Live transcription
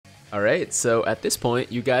Alright, so at this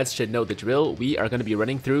point, you guys should know the drill. We are going to be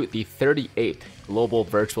running through the 38th Global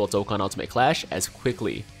Virtual Dokkan Ultimate Clash as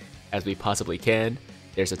quickly as we possibly can.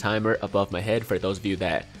 There's a timer above my head for those of you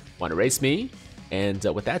that want to race me. And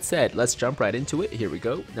with that said, let's jump right into it. Here we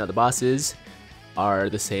go. Now the bosses are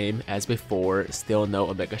the same as before. Still no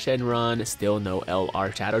Omega Shenron, still no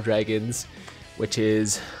LR Shadow Dragons, which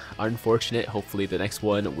is unfortunate. Hopefully the next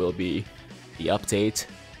one will be the update,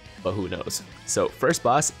 but who knows. So first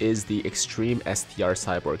boss is the Extreme STR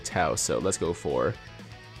Cyborg Tau. So let's go for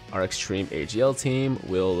our Extreme AGL team.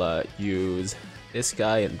 We'll use this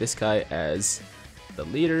guy and this guy as the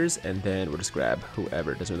leaders, and then we'll just grab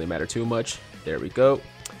whoever. Doesn't really matter too much. There we go.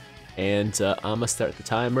 And I'm gonna start the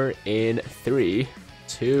timer in 3,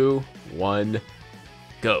 2, 1,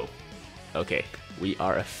 go. Okay, we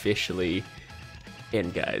are officially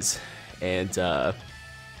in, guys. And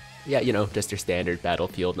yeah, you know, just your standard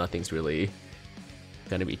battlefield. Nothing's really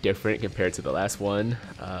gonna be different compared to the last one.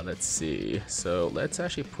 Let's see. So let's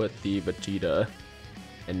actually put the Vegeta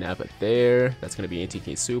and Nappa there. That's gonna be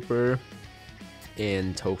ATK Super.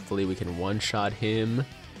 And hopefully we can one-shot him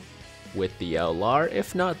with the LR.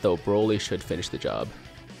 If not, though, Broly should finish the job.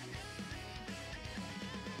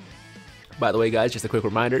 By the way, guys, just a quick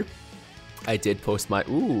reminder. I did post my...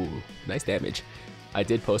 Ooh, nice damage. I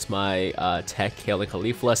did post my Tech Kale and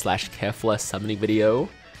Caulifla / Kefla summoning video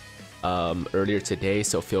earlier today,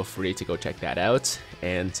 so feel free to go check that out.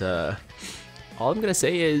 And all I'm going to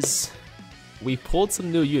say is we pulled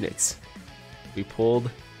some new units. We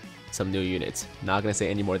pulled some new units. Not going to say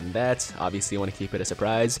any more than that. Obviously, I want to keep it a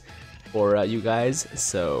surprise for you guys.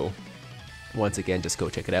 So once again, just go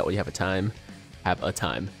check it out when you have a time. Have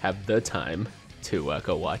the time to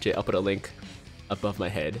go watch it. I'll put a link above my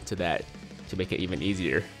head to that to make it even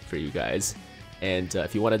easier for you guys. And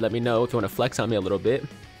if you want to let me know, if you want to flex on me a little bit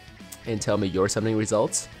and tell me your summoning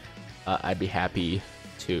results, I'd be happy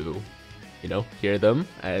to, you know, hear them.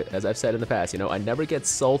 As I've said in the past, you know, I never get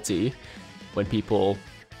salty when people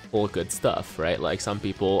pull good stuff, right? Like, some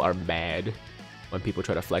people are mad when people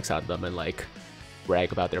try to flex on them and like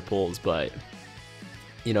brag about their pulls, but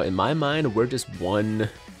you know, in my mind, we're just one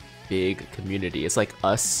big community. It's like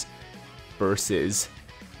us versus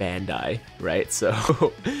Bandai, right?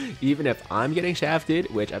 So even if I'm getting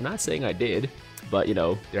shafted, which I'm not saying I did, but you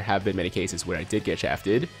know, there have been many cases where I did get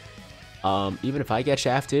shafted. Even if I get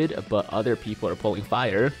shafted, but other people are pulling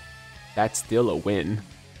fire, that's still a win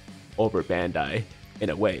over Bandai in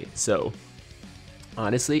a way. So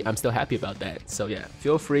honestly, I'm still happy about that. So yeah,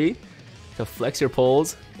 feel free to flex your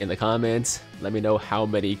pulls in the comments. Let me know how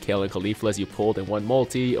many Kale and Cauliflas you pulled in one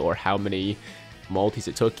multi, or how many multis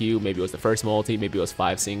it took you. Maybe it was the first multi, maybe it was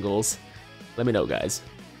 5 singles. Let me know, guys.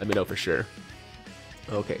 Let me know for sure.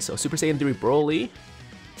 Okay, so Super Saiyan 3 Broly.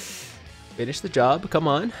 Finish the job. Come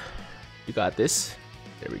on. You got this.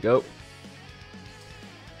 There we go.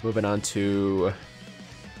 Moving on to...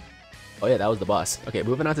 Oh yeah, that was the boss. Okay,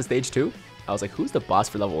 moving on to stage 2. I was like, who's the boss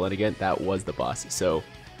for level 1 again? That was the boss. So,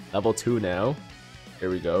 level 2 now. Here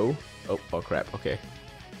we go. Oh crap, okay.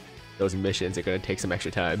 Those missions are gonna take some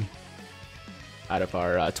extra time out of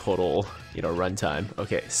our total, you know, run time.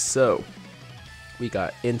 Okay, so we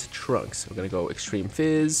got Int Trunks. We're gonna go Extreme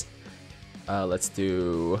Fizz. Let's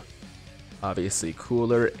do, obviously,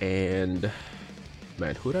 Cooler, and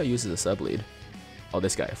man, who do I use as a sub lead? Oh,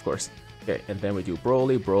 this guy, of course. Okay, and then we do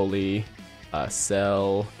Broly,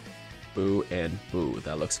 Cell, Boo, and Boo.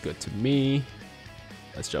 That looks good to me.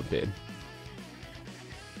 Let's jump in.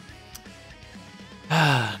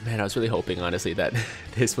 Man, I was really hoping, honestly, that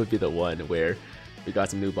this would be the one where we got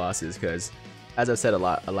some new bosses, because as I've said a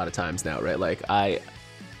lot of times now, right? Like,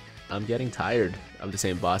 I'm getting tired of the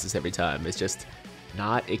same bosses every time. It's just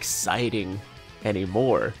not exciting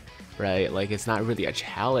anymore, right? Like, it's not really a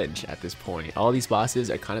challenge at this point. All these bosses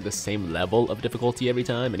are kind of the same level of difficulty every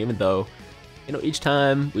time, and even though, you know, each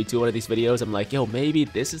time we do one of these videos, I'm like, yo, maybe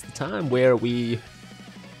this is the time where we,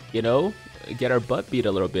 you know, get our butt beat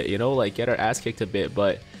a little bit, you know, like get our ass kicked a bit,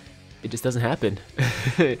 but it just doesn't happen.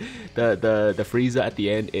 the Frieza at the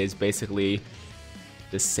end is basically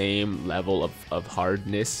the same level of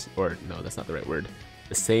hardness, or no, that's not the right word.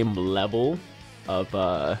 The same level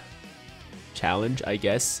of challenge, I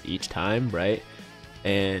guess, each time, right?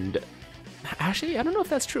 And actually, I don't know if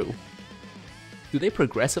that's true. Do they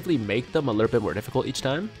progressively make them a little bit more difficult each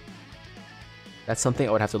time? That's something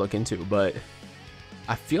I would have to look into, but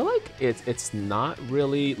I feel like it's not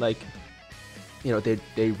really like, you know,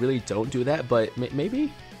 they really don't do that, but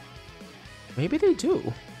maybe they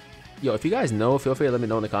do. Yo, if you guys know, feel free to let me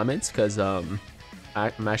know in the comments, because I'm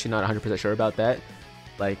actually not 100% sure about that.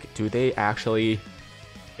 Like, do they actually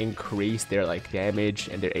increase their like damage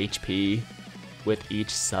and their HP with each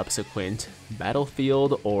subsequent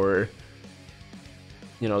battlefield, or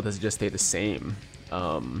you know, does it just stay the same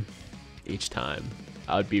each time?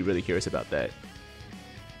 I would be really curious about that.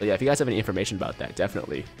 But yeah, if you guys have any information about that,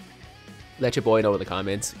 definitely let your boy know in the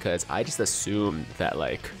comments, because I just assumed that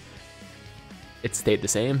like it stayed the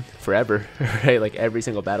same forever, right? Like every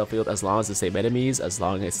single battlefield, as long as the same enemies, as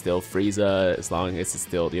long as it's still Frieza, as long as it's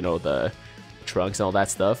still, you know, the Trunks and all that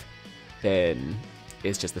stuff, then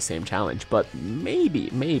it's just the same challenge. But maybe,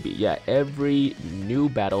 yeah, every new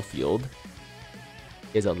battlefield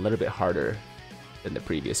is a little bit harder than the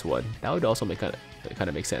previous one. That would also kind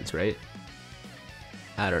of make sense, right?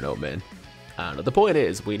 I don't know, man. I don't know. The point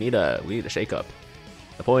is, we need a shake up.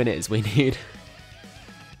 The point is, we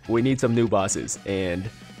need some new bosses, and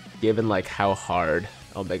given like how hard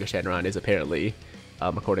Omega Shenron is apparently,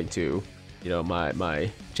 according to, you know,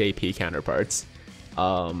 my JP counterparts,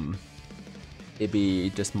 it'd be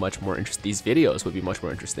just much more interesting. These videos would be much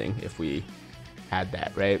more interesting if we had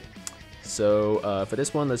that, right? So for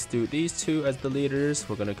this one, let's do these two as the leaders.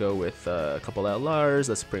 We're gonna go with a couple LRs.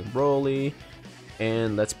 Let's bring Broly,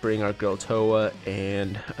 and let's bring our girl Toa,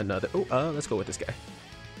 and another. Let's go with this guy.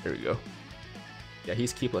 There we go. Yeah,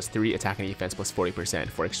 he's Ki +3, attacking defense +40%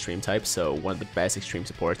 for extreme types, so one of the best extreme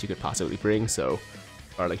supports you could possibly bring. So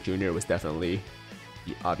Garlic Jr. was definitely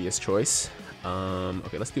the obvious choice.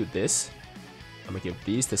 Okay, let's do this. I'm gonna give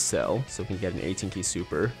these to Cell, so we can get an 18 key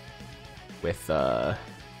super with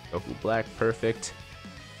Goku Black, perfect.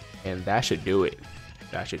 And that should do it.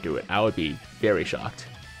 That should do it. I would be very shocked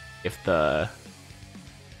if the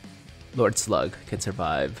Lord Slug can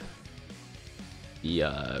survive the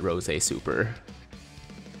Rose super.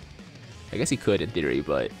 I guess he could in theory,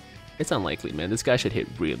 but it's unlikely, man. This guy should hit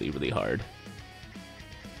really, really hard.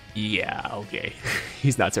 Yeah, okay.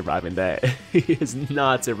 He's not surviving that. He is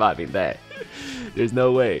not surviving that. There's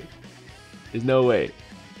no way. There's no way.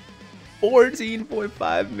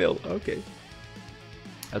 14.5 mil. Okay.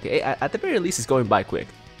 Okay, at the very least, it's going by quick.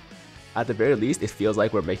 At the very least, it feels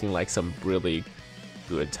like we're making like some really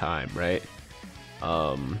good time, right?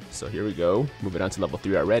 So here we go. Moving on to level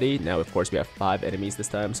 3 already. Now, of course, we have 5 enemies this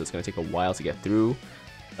time, so it's going to take a while to get through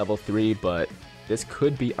level 3, but this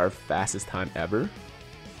could be our fastest time ever.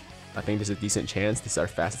 I think there's a decent chance this is our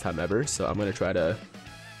fastest time ever, so I'm going to try to,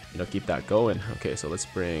 you know, keep that going. Okay, so let's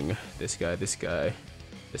bring this guy, this guy,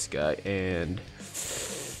 this guy, and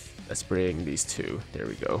let's bring these two. There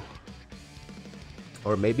we go.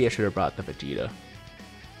 Or maybe I should have brought the Vegeta.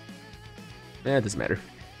 It doesn't matter.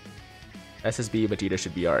 SSB Vegeta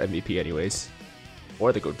should be our MVP anyways.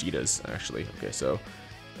 Or the Gogetas, actually. Okay, so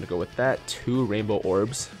I'm gonna go with that. 2 rainbow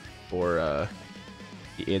orbs for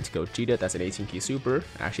the Int Gogeta. That's an 18 key super.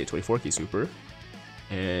 Actually a 24 key super.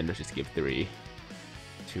 And let's just give 3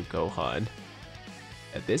 to Gohan.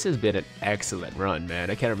 And this has been an excellent run, man.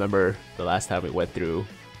 I can't remember the last time we went through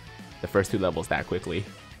the first 2 levels that quickly.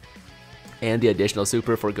 And the additional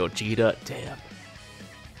super for Gogeta. Damn.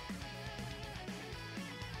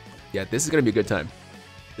 Yeah, this is gonna be a good time.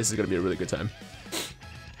 This is gonna be a really good time.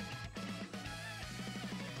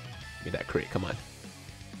 Give me that crit, come on.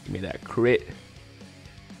 Give me that crit.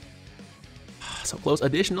 So close.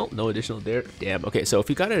 Additional? No additional there. Damn. Okay, so if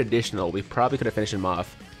we got an additional, we probably could have finished him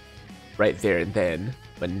off right there and then.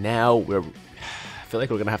 But now I feel like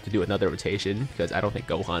we're gonna have to do another rotation, because I don't think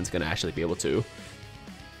Gohan's gonna actually be able to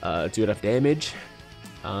do enough damage.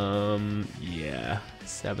 Yeah,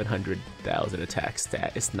 700,000 attack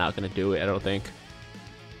stat. It's not gonna do it, I don't think.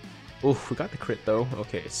 Oof, we got the crit though.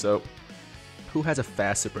 Okay, so who has a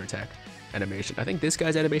fast super attack animation? I think this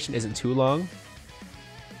guy's animation isn't too long.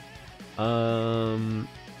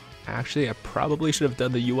 Actually, I probably should have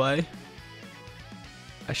done the UI.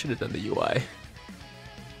 I should have done the UI.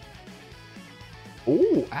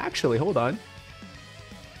 Oh, actually, hold on.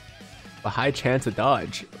 A high chance of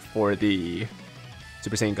dodge for the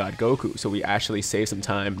Super Saiyan God Goku, so we actually save some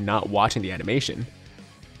time not watching the animation.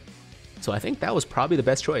 So I think that was probably the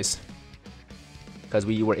best choice, because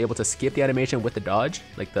we were able to skip the animation with the dodge,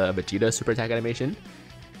 like the Vegeta super attack animation.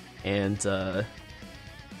 And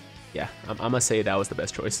yeah, I'm gonna say that was the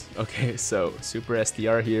best choice. Okay, so Super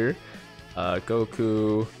SDR here.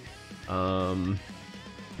 Goku.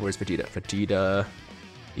 Where's Vegeta? Vegeta.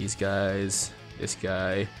 These guys. This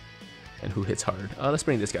guy. And who hits hard? Let's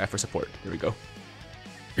bring this guy for support. There we go.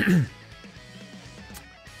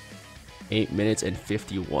 8 minutes and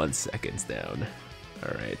 51 seconds down.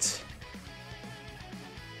 Alright.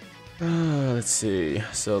 Let's see.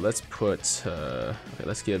 So let's put... okay,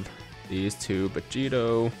 let's give these to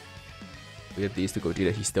Vegito. We have these to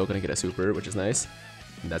Gogeta. He's still going to get a super, which is nice.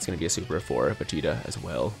 And that's going to be a super for Vegeta as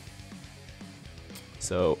well.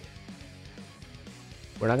 So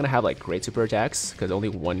we're not going to have like great super attacks because only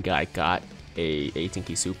one guy got a 18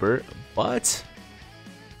 key super, but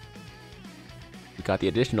we got the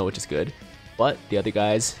additional, which is good. But the other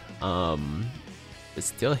guys, it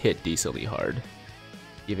still hit decently hard,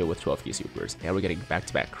 even with 12 key supers. And we're getting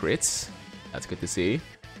back-to-back crits. That's good to see.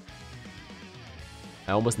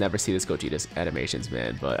 I almost never see this Gogeta's animations,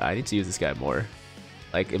 man, but I need to use this guy more.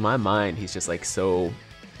 Like, in my mind, he's just like so,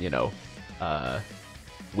 you know,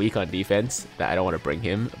 weak on defense that I don't want to bring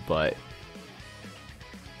him, but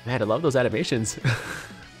man, I love those animations.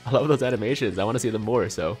 I love those animations. I want to see them more,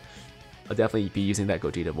 so I'll definitely be using that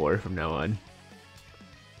Gogeta more from now on.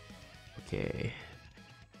 Okay.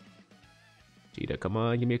 Vegeta, come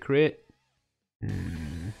on, give me a crit.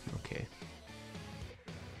 Okay.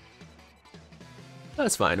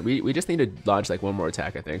 That's fine. We just need to launch like one more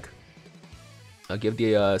attack, I think. I'll give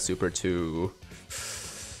the super to,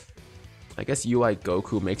 I guess UI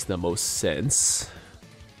Goku makes the most sense.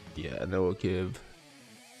 Yeah, and then we'll give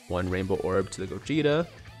one Rainbow Orb to the Gogeta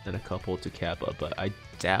and a couple to Kappa, but I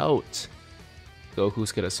doubt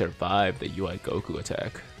Goku's gonna survive the UI Goku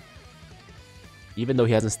attack. Even though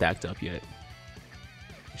he hasn't stacked up yet.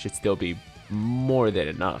 It should still be more than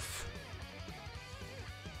enough.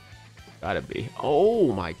 Gotta be.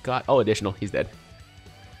 Oh my god. Oh, additional. He's dead.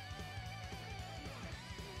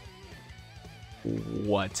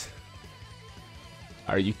 What?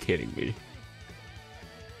 Are you kidding me?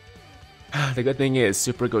 The good thing is,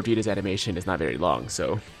 Super Gogeta's animation is not very long,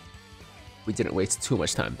 so we didn't waste too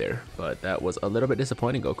much time there. But that was a little bit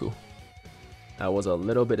disappointing, Goku. That was a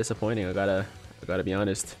little bit disappointing. I gotta be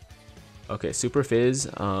honest. Okay, Super Fizz.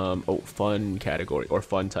 Oh, fun category or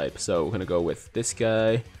fun type. So we're gonna go with this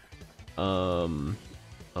guy. Oh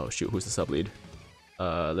shoot, who's the sub lead?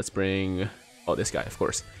 Let's bring. Oh, this guy, of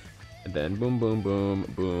course. And then boom, boom,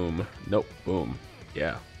 boom, boom. Nope, boom.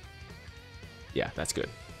 Yeah. Yeah, that's good.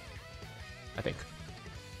 I think.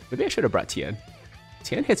 Maybe I should have brought Tien.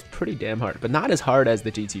 Tien hits pretty damn hard, but not as hard as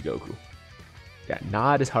the GT Goku. Yeah,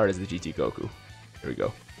 not as hard as the GT Goku. Here we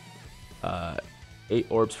go. 8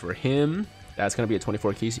 orbs for him. That's gonna be a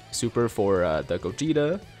 24 key super for the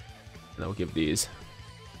Gogeta. And I'll give these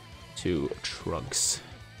to Trunks.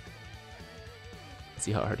 Let's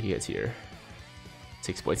see how hard he hits here.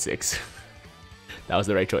 6.6. That was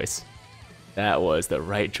the right choice. That was the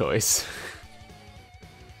right choice.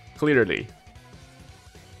 Clearly.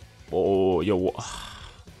 Oh, yo.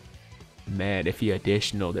 Man, if he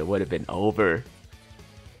additional, it would have been over.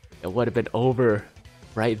 It would have been over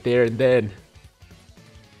right there and then.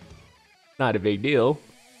 Not a big deal.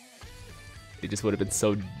 It just would have been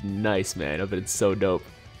so nice, man. It would have been so dope.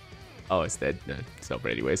 Oh, it's dead. No, it's over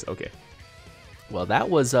anyways. Okay. Well, that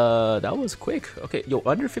was quick. Okay, yo,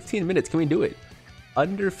 under 15 minutes. Can we do it?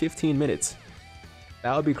 Under 15 minutes.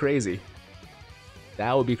 That would be crazy.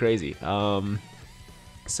 That would be crazy.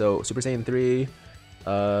 So Super Saiyan 3,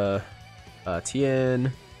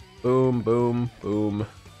 Tien, boom, boom, boom,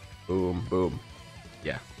 boom, boom.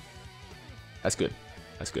 Yeah, that's good.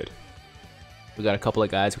 That's good. We got a couple of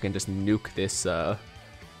guys who can just nuke this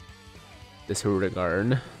this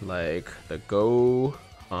Hirudegarn, like the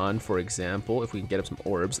Gohan, for example. If we can get up some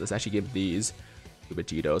orbs, let's actually give these to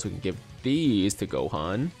Vegito. So we can give these to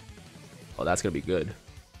Gohan. Oh, that's gonna be good.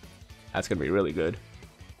 That's gonna be really good.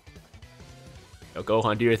 Yo,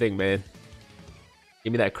 Gohan, do your thing, man.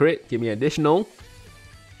 Give me that crit, give me an additional,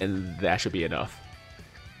 and that should be enough.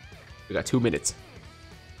 We got 2 minutes.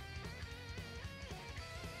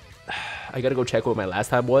 I gotta go check what my last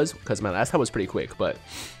time was, because my last time was pretty quick, but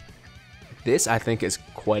this, I think, is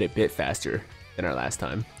quite a bit faster than our last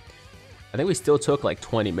time. I think we still took like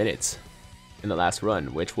 20 minutes in the last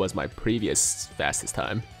run, which was my previous fastest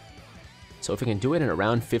time. So if we can do it in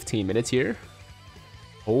around 15 minutes here.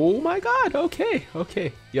 Oh my god, okay,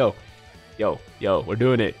 okay. Yo, we're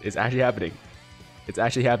doing it. It's actually happening. It's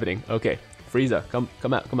actually happening. Okay, Frieza, come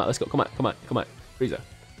out, let's go. Come on, Frieza.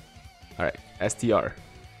 Alright, STR.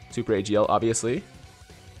 Super AGL, obviously.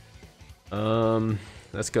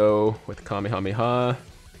 Let's go with Kamehameha.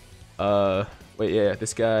 Wait, yeah,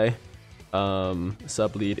 this guy.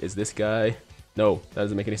 Sub lead is this guy. No, that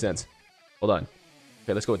doesn't make any sense. Hold on.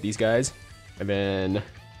 Okay, let's go with these guys. And then,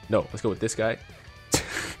 no, let's go with this guy.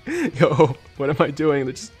 Yo, what am I doing?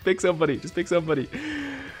 Just pick somebody. Just pick somebody.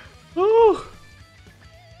 Oh.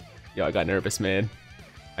 Yo, I got nervous, man.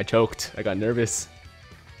 I choked. I got nervous.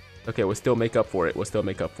 Okay, we'll still make up for it. We'll still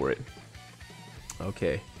make up for it.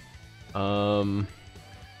 Okay. I'll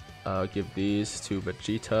give these to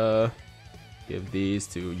Vegeta. Give these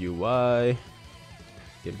to UI.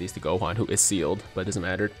 Give these to Gohan, who is sealed, but it doesn't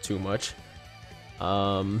matter too much.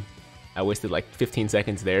 I wasted like 15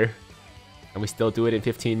 seconds there. And we still do it in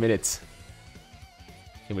 15 minutes.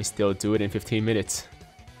 And we still do it in 15 minutes.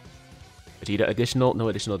 Vegeta additional, no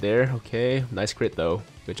additional there. Okay, nice crit though.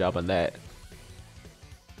 Good job on that.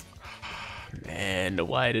 Man,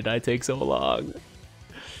 why did I take so long?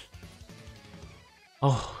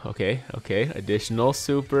 Oh, okay, okay. Additional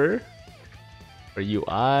super. For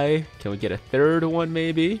UI. Can we get a third one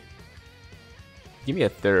maybe? Give me a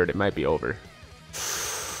third, it might be over.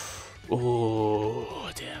 Oh,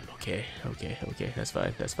 damn. Okay, okay, okay. That's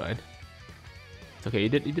fine, that's fine. It's okay, you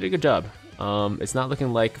did a good job. It's not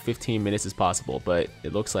looking like 15 minutes is possible, but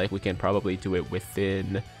it looks like we can probably do it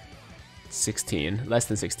within 16, less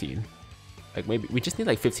than 16. Like maybe we just need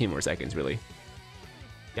like 15 more seconds, really.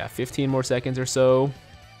 Yeah, 15 more seconds or so,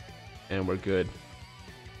 and we're good.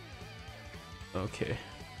 Okay.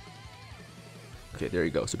 Okay, there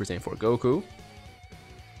you go. Super Saiyan 4 Goku.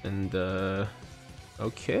 And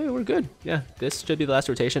okay, we're good. Yeah, this should be the last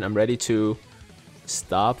rotation. I'm ready to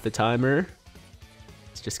stop the timer.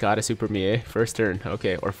 It's just gotta Super Mie. First turn.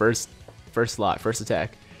 Okay, or first slot, first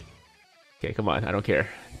attack. Okay, come on. I don't care.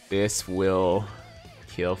 This will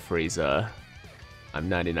kill Frieza. I'm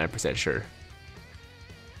 99% sure.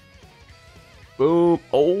 Boom.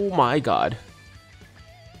 Oh my god.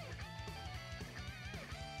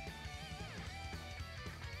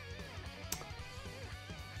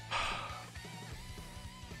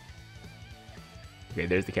 Okay,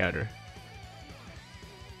 there's the counter.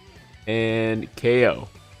 And KO.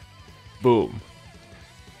 Boom.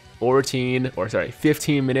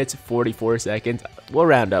 15 minutes, 44 seconds. We'll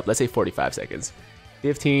round up. Let's say 45 seconds.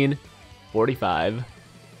 15, 45.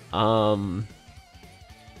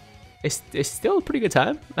 It's still a pretty good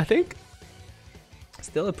time, I think.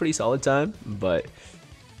 Still a pretty solid time, but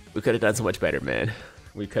we could have done so much better, man.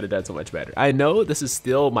 We could have done so much better. I know this is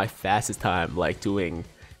still my fastest time, like, doing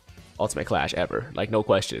Ultimate Clash ever. Like, no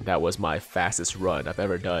question. That was my fastest run I've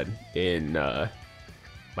ever done in my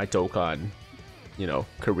Dokkan, you know,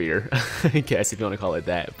 career. I guess if you want to call it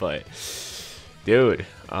that. But, dude,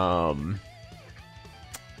 I'm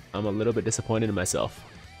a little bit disappointed in myself.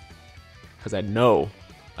 Because I know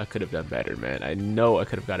I could have done better, man. I know I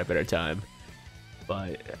could have got a better time.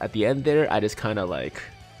 But at the end there, I just kind of like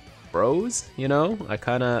froze, you know? I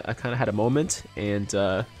kind of had a moment, and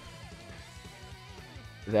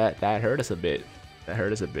that hurt us a bit. That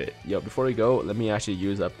hurt us a bit. Yo, before we go, let me actually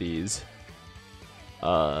use up these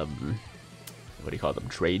what do you call them?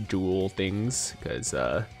 Trade duel things, because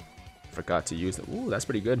forgot to use them. Ooh, that's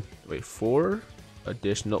pretty good. Wait, 4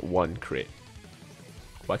 additional 1 crit.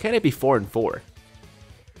 Why can't it be 4 and 4?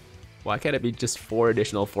 Why can't it be just 4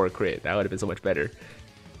 additional 4 crit? That would have been so much better.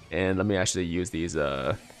 And let me actually use these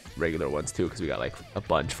regular ones too, because we got like a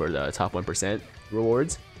bunch for the top 1%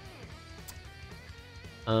 rewards.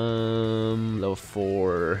 Level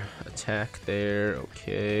 4 attack there.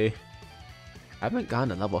 Okay. I haven't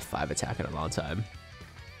gotten a level 5 attack in a long time.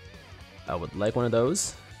 I would like one of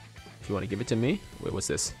those. If you want to give it to me. Wait, what's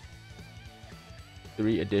this?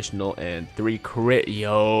 3 additional and 3 crit.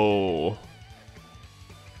 Yo,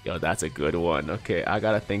 that's a good one. Okay, I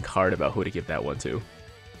gotta think hard about who to give that one to.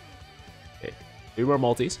 Okay, 3 more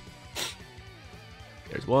multis.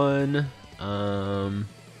 There's 1.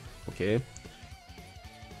 Okay.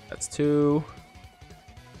 That's 2.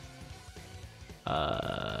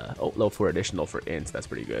 Oh, level 4 additional for ints. That's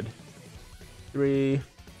pretty good. 3.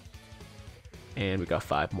 And we got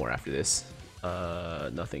 5 more after this.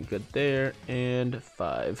 Nothing good there. And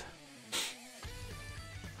 5.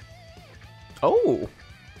 Oh!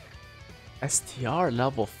 STR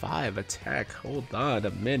level 5 attack. Hold on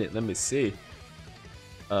a minute. Let me see.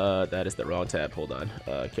 That is the wrong tab. Hold on.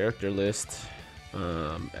 Character list.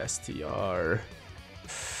 STR.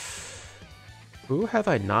 Who have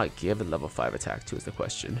I not given level 5 attack to is the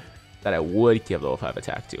question. That I would give level 5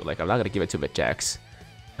 attack to. Like, I'm not gonna give it to Jax,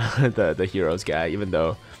 the heroes guy, even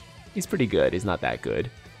though he's pretty good. He's not that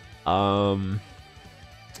good.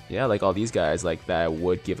 Yeah, like all these guys, like that I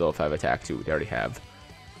would give level 5 attack to. They already have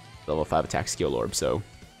level 5 attack skill orb, so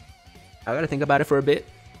I gotta think about it for a bit.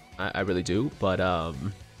 I really do. But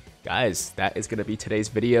guys, that is gonna be today's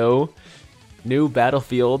video. New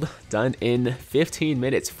Battlefield done in 15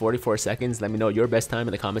 minutes 44 seconds. Let me know your best time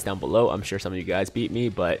in the comments down below. I'm sure some of you guys beat me,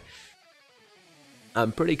 but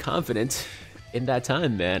I'm pretty confident in that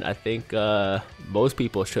time, man. I think most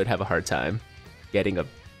people should have a hard time getting a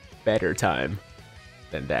better time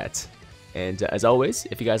than that. And as always,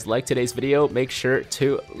 if you guys like today's video, make sure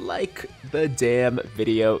to like the damn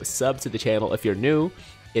video, sub to the channel if you're new,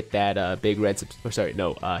 hit that big red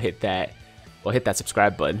hit that well, hit that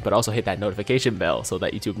subscribe button, but also hit that notification bell so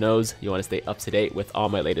that YouTube knows you want to stay up to date with all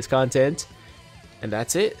my latest content. And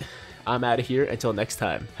that's it. I'm out of here. Until next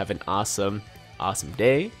time, have an awesome, awesome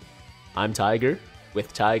day. I'm Tiger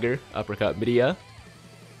with Tiger Uppercut Media.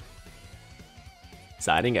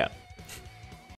 Signing out.